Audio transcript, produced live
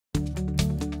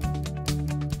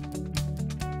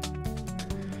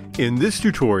In this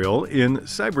tutorial in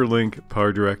CyberLink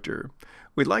PowerDirector,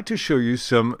 we'd like to show you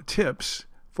some tips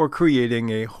for creating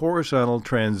a horizontal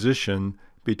transition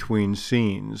between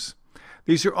scenes.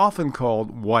 These are often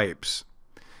called wipes.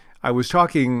 I was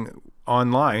talking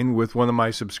online with one of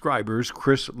my subscribers,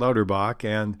 Chris Lauterbach,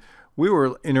 and we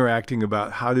were interacting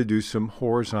about how to do some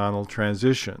horizontal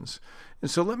transitions. And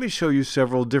so let me show you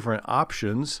several different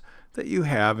options that you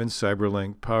have in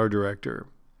CyberLink PowerDirector.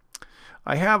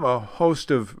 I have a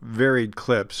host of varied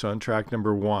clips on track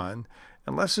number 1,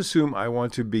 and let's assume I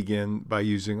want to begin by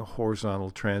using a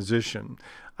horizontal transition.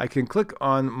 I can click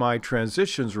on my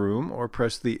transitions room or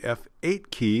press the F8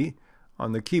 key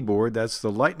on the keyboard. That's the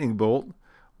lightning bolt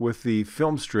with the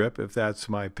film strip, if that's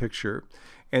my picture.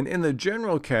 And in the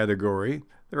general category,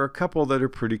 there are a couple that are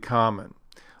pretty common.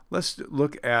 Let's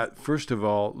look at, first of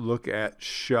all, look at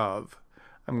shove.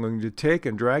 I'm going to take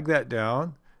and drag that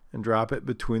down and drop it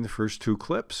between the first two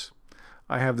clips.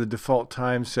 I have the default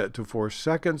time set to 4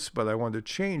 seconds, but I want to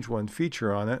change one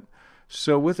feature on it.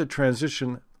 So with the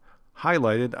transition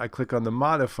highlighted, I click on the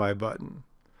Modify button.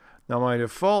 Now my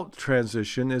default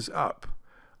transition is up.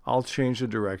 I'll change the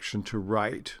direction to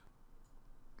right.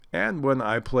 And when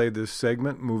I play this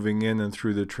segment moving in and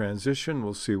through the transition,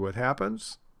 we'll see what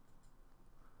happens.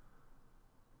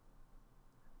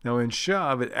 Now in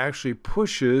shove, it actually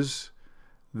pushes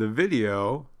the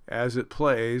video as it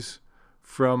plays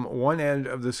from one end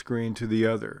of the screen to the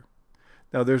other.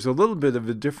 Now there's a little bit of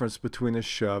a difference between a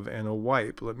shove and a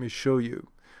wipe. Let me show you.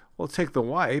 We'll take the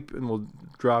wipe and we'll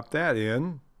drop that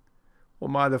in.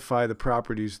 We'll modify the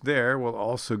properties there. We'll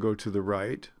also go to the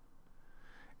right.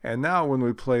 And now when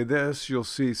we play this, you'll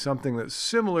see something that's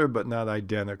similar but not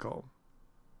identical.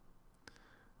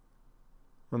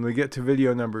 When we get to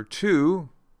video number 2,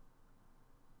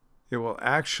 it will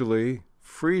actually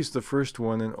freeze the first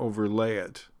one and overlay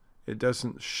it. It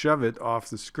doesn't shove it off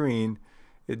the screen,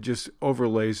 it just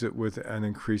overlays it with an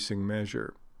increasing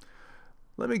measure.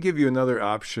 Let me give you another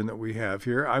option that we have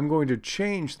here. I'm going to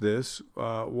change this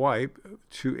wipe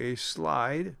to a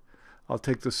slide. I'll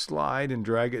take the slide and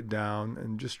drag it down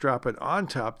and just drop it on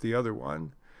top the other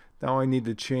one. Now I need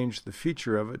to change the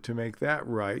feature of it to make that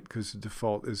right because the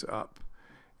default is up.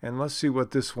 And let's see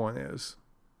what this one is.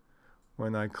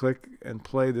 When I click and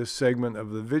play this segment of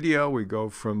the video, we go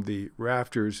from the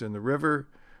rafters in the river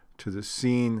to the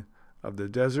scene of the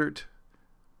desert.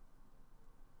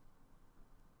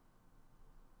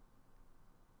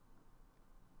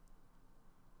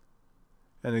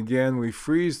 And again, we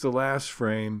freeze the last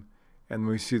frame and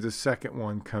we see the second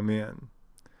one come in.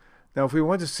 Now, if we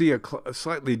want to see a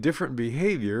slightly different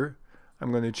behavior, I'm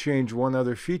going to change one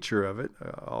other feature of it.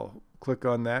 I'll click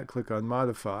on that, click on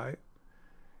Modify.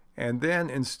 And then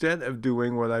instead of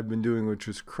doing what I've been doing, which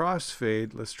is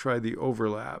crossfade, let's try the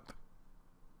overlap.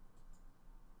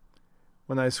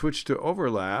 When I switch to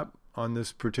overlap on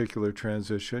this particular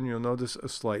transition, you'll notice a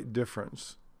slight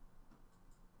difference.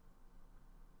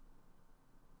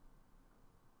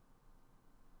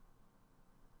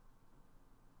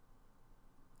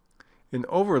 In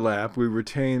overlap, we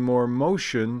retain more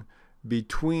motion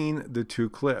between the two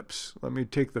clips. Let me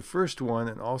take the first one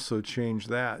and also change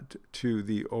that to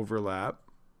the overlap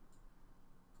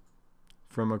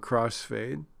from a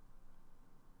crossfade.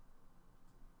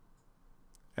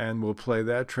 And we'll play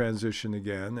that transition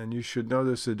again, and you should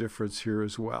notice a difference here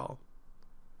as well.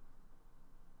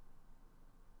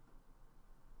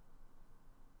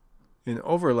 In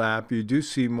overlap, you do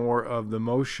see more of the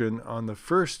motion on the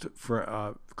first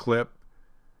clip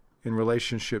in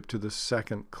relationship to the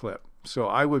second clip. So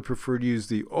I would prefer to use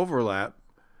the overlap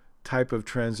type of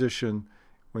transition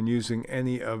when using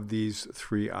any of these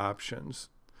 3 options.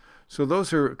 So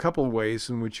those are a couple of ways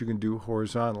in which you can do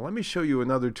horizontal. Let me show you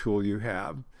another tool you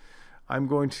have. I'm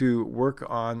going to work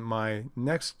on my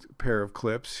next pair of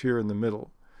clips here in the middle,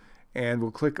 and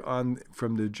we'll click on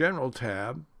from the General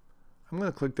tab. I'm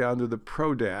going to click down to the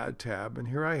ProDad tab, and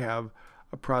here I have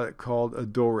a product called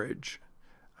Edius.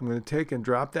 I'm going to take and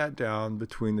drop that down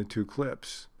between the 2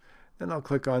 clips. Then I'll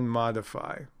click on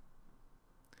Modify.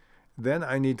 Then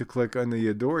I need to click on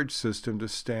the Edius system to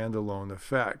standalone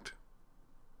effect.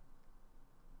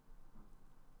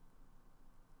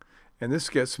 And this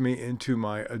gets me into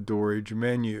my Edius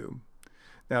menu.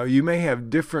 Now you may have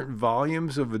different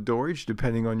volumes of Edius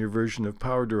depending on your version of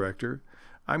PowerDirector.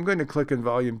 I'm going to click on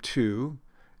volume 2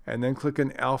 and then click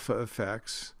on Alpha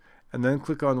Effects and then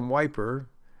click on Wiper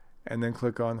and then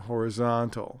click on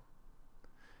Horizontal.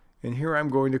 And here I'm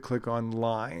going to click on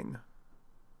Line.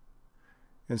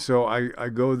 And so I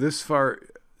go this far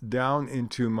down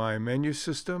into my menu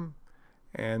system,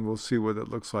 and we'll see what it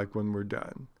looks like when we're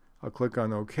done. I'll click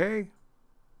on OK.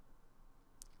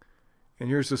 And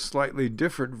here's a slightly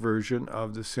different version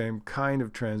of the same kind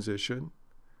of transition.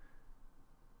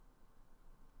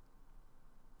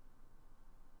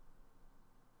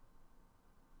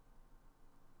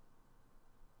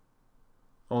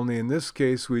 Only in this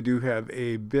case, we do have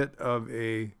a bit of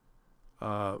a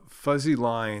fuzzy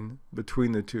line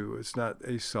between the two. It's not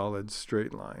a solid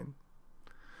straight line.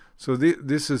 So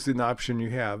this is an option you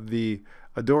have. The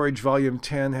Adorage Volume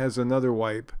 10 has another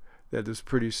wipe that is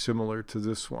pretty similar to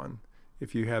this one.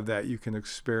 If you have that, you can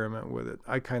experiment with it.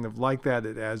 I kind of like that.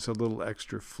 It adds a little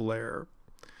extra flair.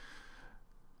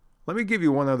 Let me give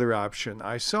you one other option.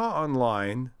 I saw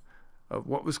online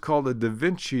what was called a Da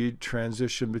Vinci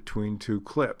transition between two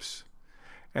clips.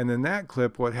 And in that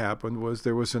clip, what happened was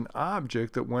there was an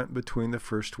object that went between the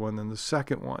first one and the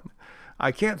second one.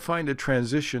 I can't find a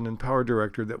transition in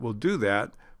PowerDirector that will do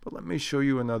that, but let me show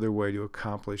you another way to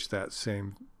accomplish that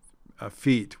same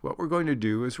feat. What we're going to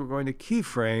do is we're going to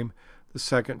keyframe the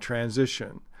second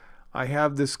transition. I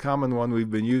have this common one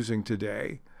we've been using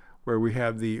today, where we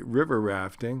have the river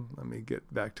rafting. Let me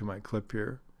get back to my clip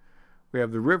here. We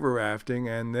have the river rafting,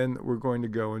 and then we're going to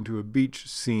go into a beach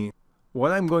scene.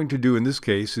 What I'm going to do in this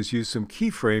case is use some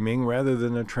keyframing rather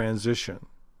than a transition.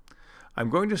 I'm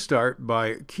going to start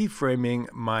by keyframing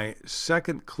my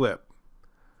second clip.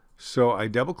 So I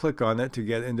double-click on it to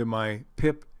get into my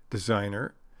pip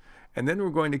designer, and then we're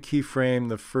going to keyframe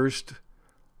the first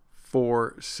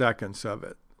 4 seconds of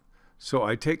it. So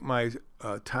I take my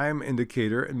time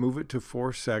indicator and move it to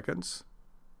 4 seconds.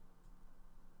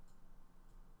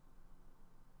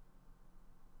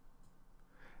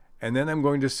 And then I'm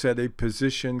going to set a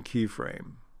position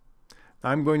keyframe.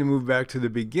 I'm going to move back to the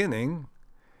beginning,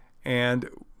 and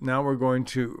now we're going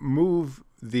to move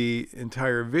the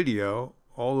entire video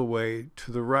all the way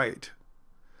to the right.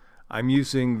 I'm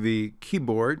using the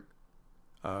keyboard,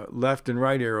 left and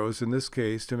right arrows in this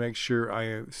case, to make sure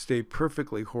I stay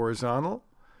perfectly horizontal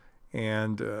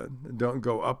and don't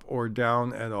go up or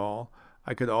down at all.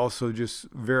 I could also just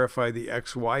verify the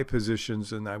XY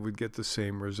positions and I would get the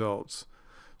same results.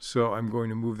 So I'm going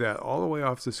to move that all the way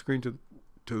off the screen to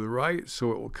the right,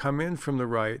 so it will come in from the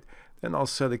right. Then I'll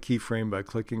set a keyframe by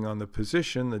clicking on the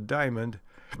position, the diamond,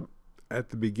 at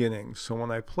the beginning. So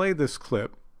when I play this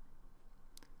clip,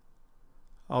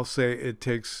 I'll say it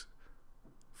takes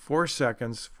 4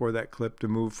 seconds for that clip to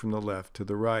move from the left to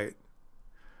the right.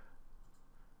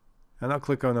 And I'll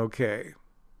click on OK.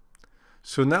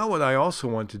 So now what I also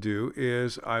want to do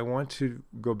is I want to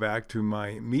go back to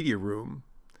my media room.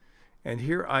 And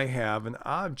here I have an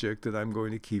object that I'm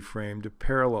going to keyframe to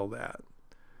parallel that.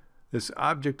 This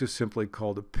object is simply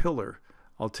called a pillar.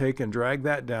 I'll take and drag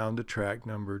that down to track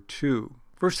number 2.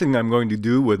 First thing I'm going to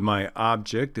do with my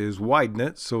object is widen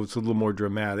it so it's a little more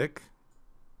dramatic.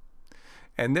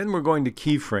 And then we're going to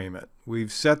keyframe it.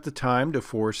 We've set the time to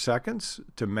 4 seconds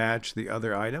to match the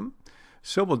other item.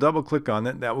 So we'll double click on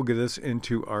it. That will get us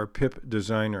into our pip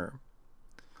designer.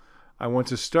 I want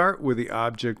to start with the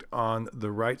object on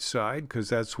the right side because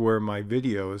that's where my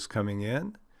video is coming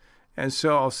in. And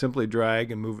so I'll simply drag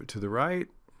and move it to the right.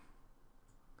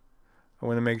 I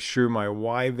want to make sure my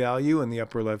Y value in the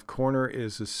upper left corner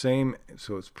is the same,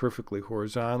 so it's perfectly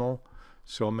horizontal.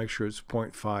 So I'll make sure it's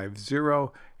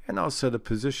 0.50, and I'll set a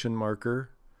position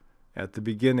marker at the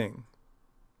beginning.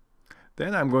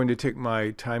 Then I'm going to take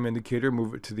my time indicator,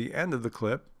 move it to the end of the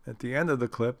clip. At the end of the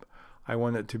clip, I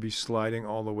want it to be sliding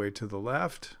all the way to the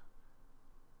left.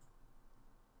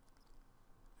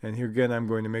 And here again, I'm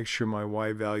going to make sure my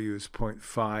Y value is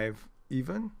 0.5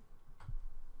 even.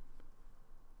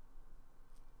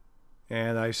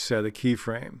 And I set a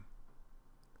keyframe.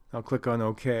 I'll click on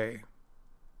OK.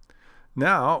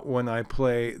 Now, when I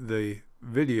play the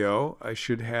video, I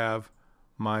should have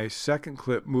my second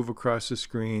clip move across the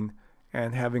screen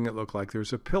and having it look like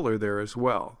there's a pillar there as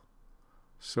well.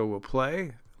 So we'll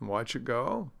play and watch it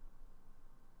go.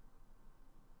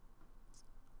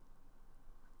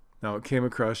 Now it came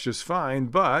across just fine,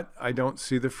 but I don't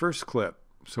see the first clip.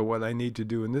 So what I need to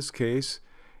do in this case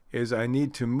is I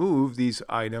need to move these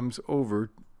items over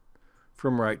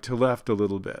from right to left a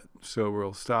little bit. So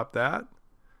we'll stop that.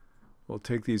 We'll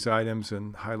take these items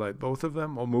and highlight both of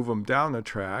them. We'll move them down a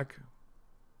track.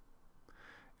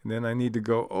 And then I need to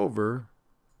go over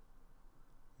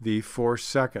the 4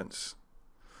 seconds.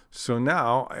 So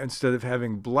now, instead of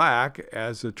having black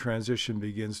as the transition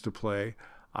begins to play,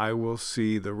 I will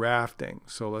see the rafting.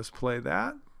 So let's play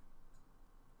that.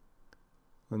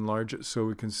 Enlarge it so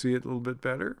we can see it a little bit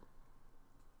better.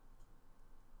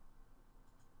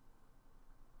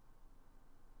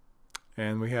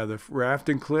 And we have the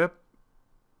rafting clip.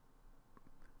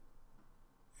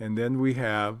 And then we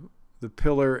have the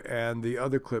pillar and the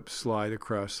other clip slide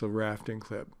across the rafting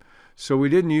clip. So we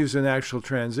didn't use an actual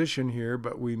transition here,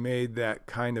 but we made that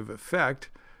kind of effect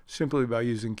simply by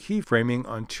using keyframing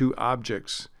on two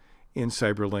objects in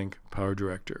CyberLink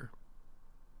PowerDirector.